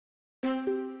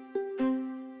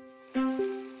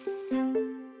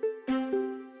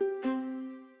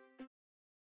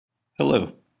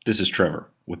Hello, this is Trevor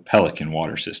with Pelican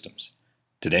Water Systems.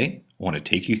 Today, I want to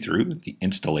take you through the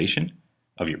installation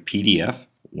of your PDF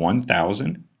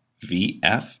 1000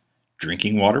 VF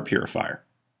Drinking Water Purifier.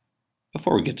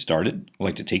 Before we get started, I'd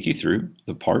like to take you through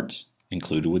the parts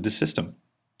included with the system.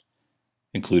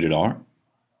 Included are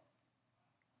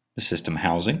the system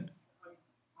housing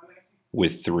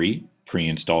with 3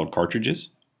 pre-installed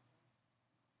cartridges,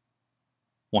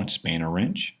 1 spanner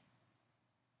wrench,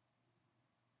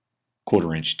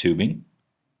 1/4-inch tubing,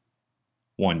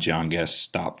 1 John Guest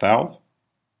stop valve,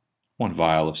 1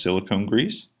 vial of silicone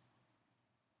grease,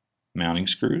 mounting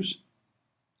screws,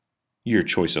 your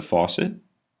choice of faucet,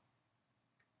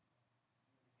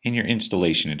 and your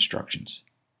installation instructions.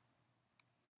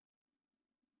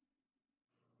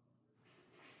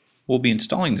 We'll be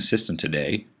installing the system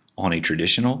today on a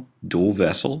traditional dual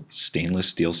vessel stainless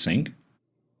steel sink.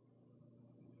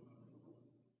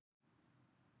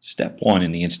 Step 1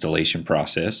 in the installation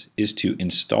process is to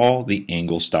install the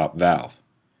angle stop valve.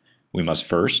 We must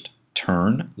first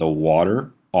turn the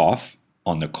water off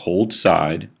on the cold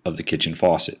side of the kitchen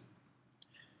faucet.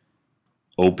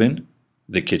 Open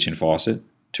the kitchen faucet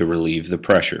to relieve the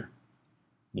pressure.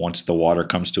 Once the water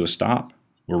comes to a stop,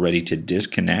 we're ready to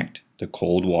disconnect the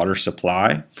cold water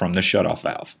supply from the shutoff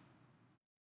valve.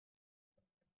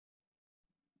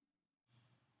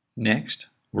 Next,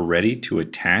 we're ready to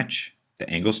attach the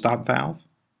angle stop valve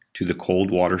to the cold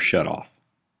water shutoff.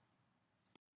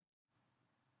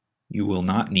 You will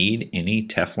not need any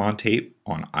Teflon tape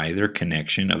on either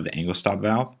connection of the angle stop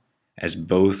valve, as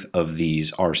both of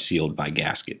these are sealed by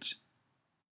gaskets.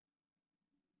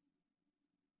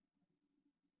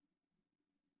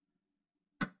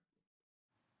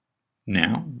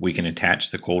 Now we can attach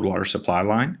the cold water supply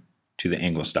line to the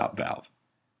angle stop valve.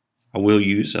 I will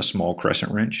use a small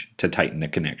crescent wrench to tighten the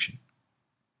connection.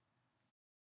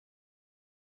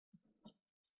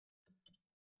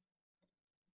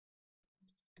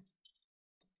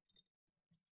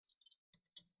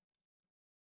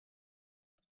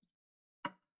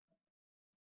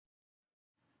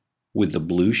 With the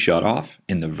blue shutoff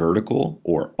in the vertical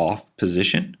or off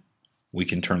position, we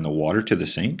can turn the water to the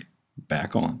sink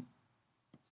back on.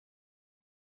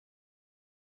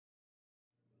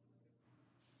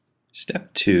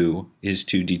 Step 2 is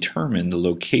to determine the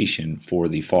location for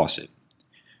the faucet.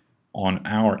 On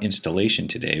our installation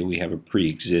today, we have a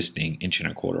pre-existing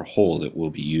 1.25" hole that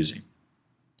we'll be using.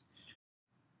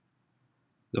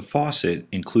 The faucet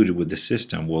included with the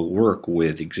system will work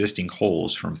with existing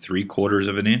holes from 3/4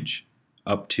 of an inch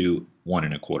up to 1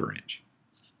 1/4 inch.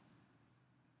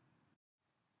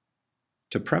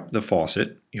 To prep the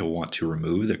faucet, you'll want to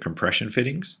remove the compression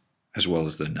fittings as well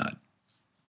as the nut.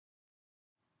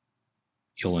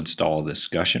 You'll install the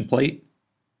escutcheon plate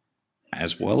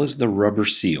as well as the rubber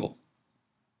seal.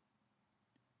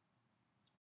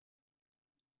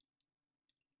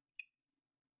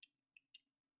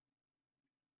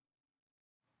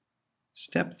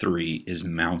 Step 3 is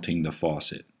mounting the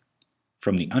faucet.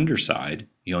 From the underside,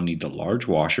 you'll need the large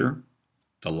washer,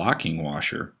 the locking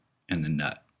washer, and the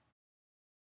nut.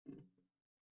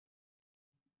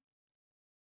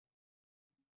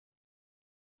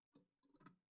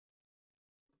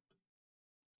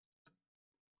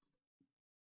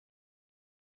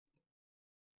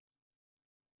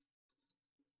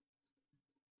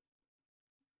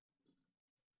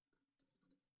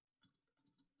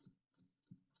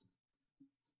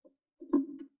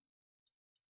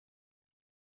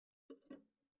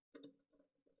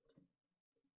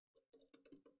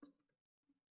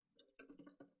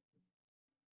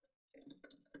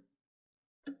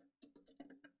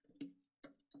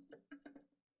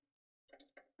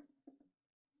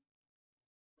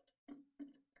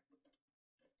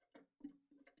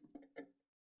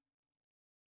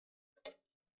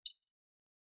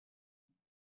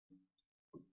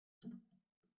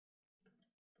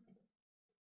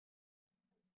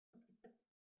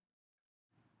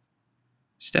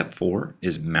 Step 4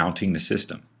 is mounting the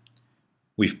system.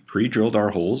 We've pre-drilled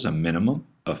our holes a minimum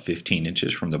of 15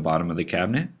 inches from the bottom of the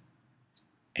cabinet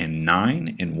and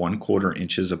 9 1/4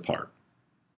 inches apart.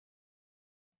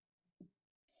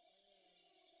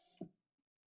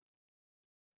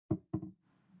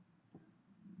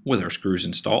 With our screws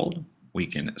installed, we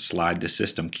can slide the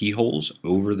system keyholes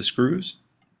over the screws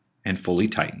and fully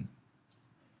tighten.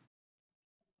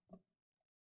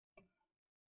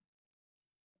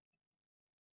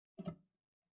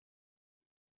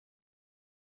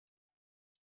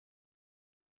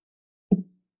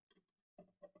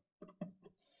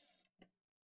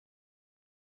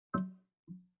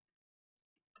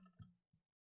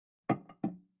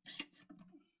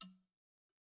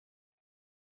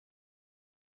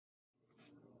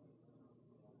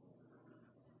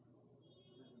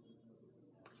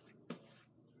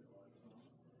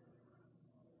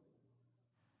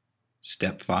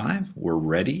 Step 5, we're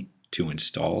ready to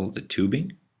install the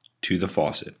tubing to the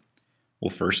faucet. We'll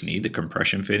first need the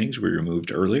compression fittings we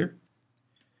removed earlier,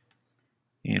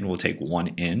 and we'll take one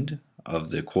end of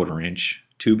the 1/4-inch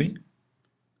tubing,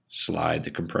 slide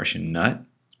the compression nut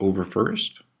over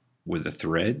first with the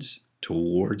threads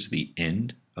towards the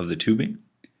end of the tubing,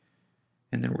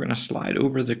 and then we're going to slide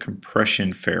over the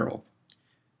compression ferrule.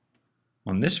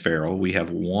 On this ferrule we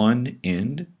have one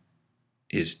end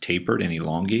is tapered and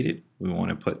elongated. We want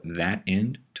to put that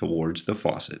end towards the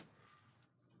faucet.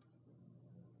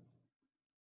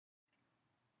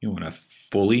 You want to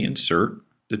fully insert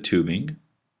the tubing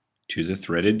to the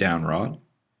threaded down rod.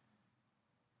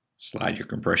 Slide your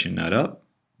compression nut up,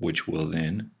 which will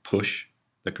then push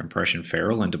the compression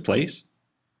ferrule into place,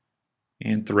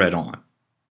 and thread on.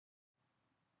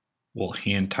 We'll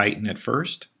hand tighten at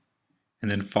first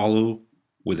and then follow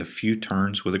with a few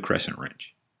turns with a crescent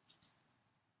wrench.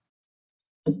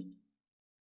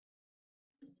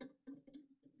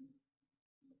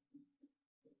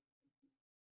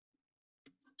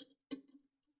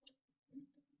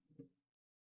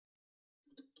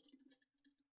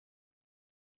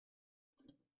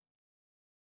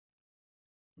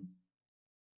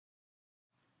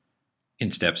 In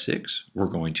step 6, we're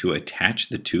going to attach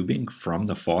the tubing from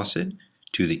the faucet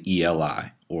to the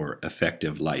ELI, or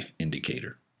effective life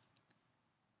indicator.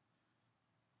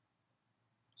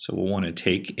 So we'll want to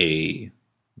take a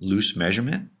loose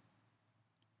measurement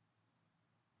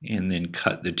and then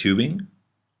cut the tubing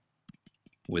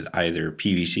with either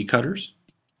PVC cutters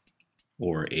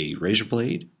or a razor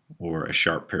blade or a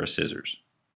sharp pair of scissors.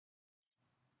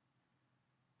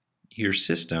 Your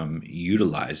system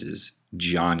utilizes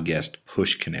John Guest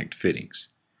push connect fittings,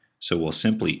 so we'll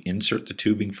simply insert the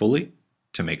tubing fully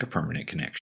to make a permanent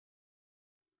connection.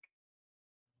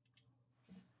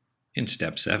 In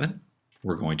step 7,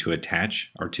 we're going to attach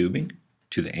our tubing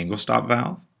to the angle stop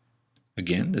valve.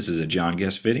 Again, this is a John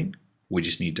Guest fitting. We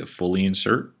just need to fully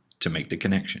insert to make the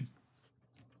connection.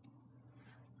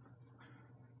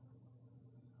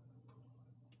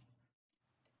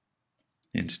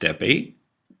 In step 8,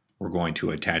 we're going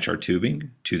to attach our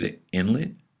tubing to the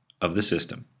inlet of the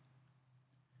system.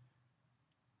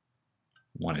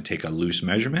 Want to take a loose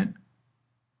measurement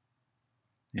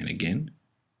and again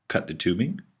cut the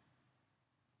tubing.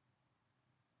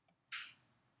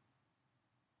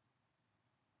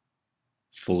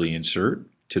 Fully insert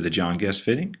to the John Guest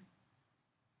fitting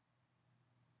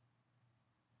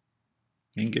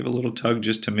and give a little tug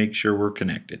just to make sure we're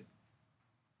connected.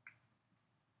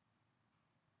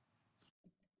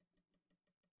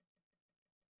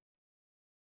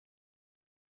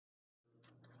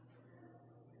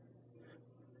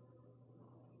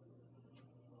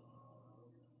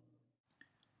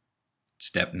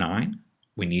 Step 9,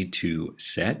 we need to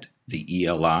set the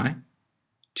ELI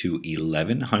to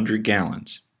 1100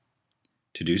 gallons.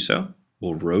 To do so,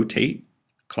 we'll rotate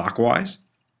clockwise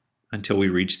until we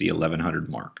reach the 1100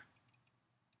 mark.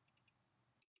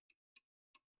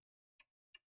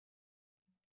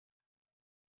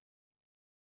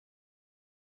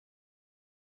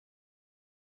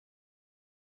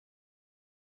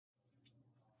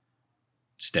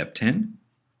 Step 10,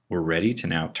 we're ready to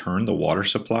now turn the water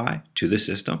supply to the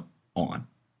system on.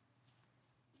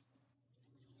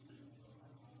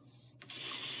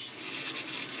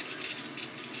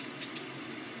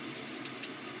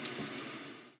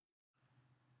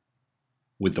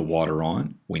 With the water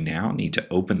on, we now need to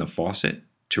open the faucet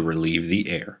to relieve the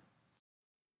air.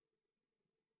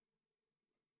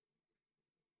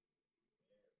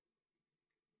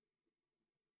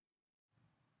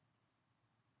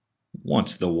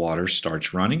 Once the water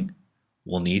starts running,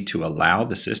 we'll need to allow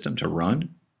the system to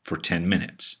run for 10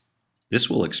 minutes. This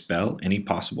will expel any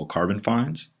possible carbon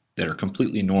fines that are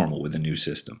completely normal with the new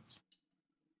system.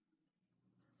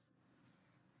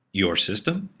 Your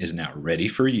system is now ready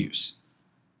for use.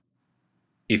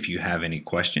 If you have any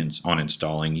questions on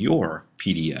installing your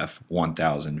PDF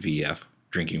 1000 VF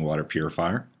drinking water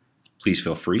purifier, please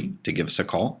feel free to give us a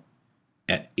call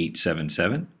at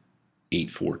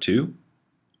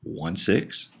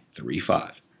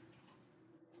 877-842-1635.